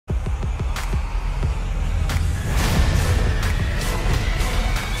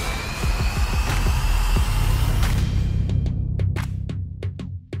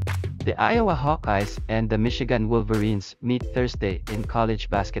The Iowa Hawkeyes and the Michigan Wolverines meet Thursday in college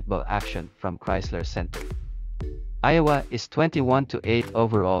basketball action from Chrysler Center. Iowa is 21-8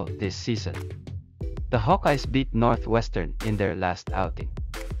 overall this season. The Hawkeyes beat Northwestern in their last outing.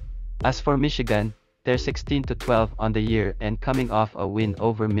 As for Michigan, they're 16-12 on the year and coming off a win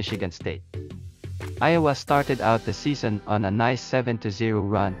over Michigan State. Iowa started out the season on a nice 7-0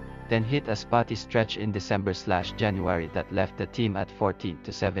 run, then hit a spotty stretch in December/January that left the team at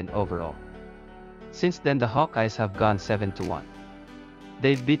 14-7 overall. Since then the Hawkeyes have gone 7-1.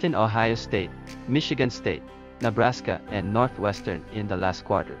 They've beaten Ohio State, Michigan State, Nebraska and Northwestern in the last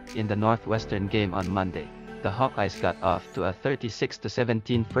quarter. In the Northwestern game on Monday, the Hawkeyes got off to a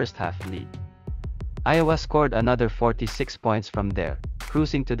 36-17 first-half lead. Iowa scored another 46 points from there,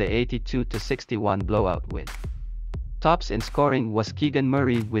 cruising to the 82-61 blowout win. Tops in scoring was Keegan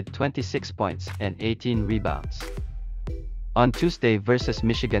Murray with 26 points and 18 rebounds. On Tuesday versus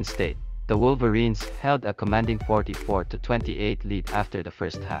Michigan State, the Wolverines held a commanding 44-28 lead after the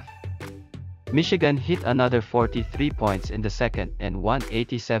first half. Michigan hit another 43 points in the second and won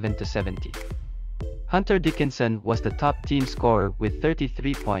 87-70. Hunter Dickinson was the top team scorer with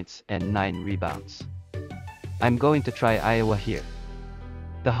 33 points and 9 rebounds. I'm going to try Iowa here.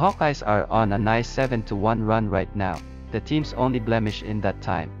 The Hawkeyes are on a nice 7-1 run right now. The team's only blemish in that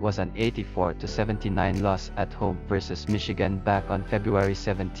time was an 84-79 loss at home versus Michigan back on February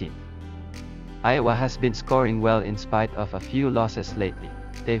 17. Iowa has been scoring well in spite of a few losses lately.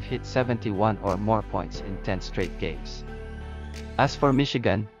 They've hit 71 or more points in 10 straight games. As for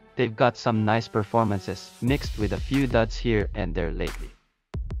Michigan, they've got some nice performances mixed with a few duds here and there lately.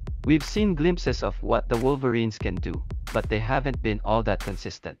 We've seen glimpses of what the Wolverines can do, but they haven't been all that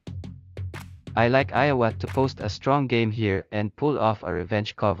consistent. I like Iowa to post a strong game here and pull off a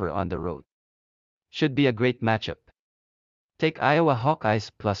revenge cover on the road. Should be a great matchup. Take Iowa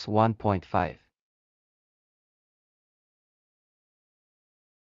Hawkeyes plus 1.5.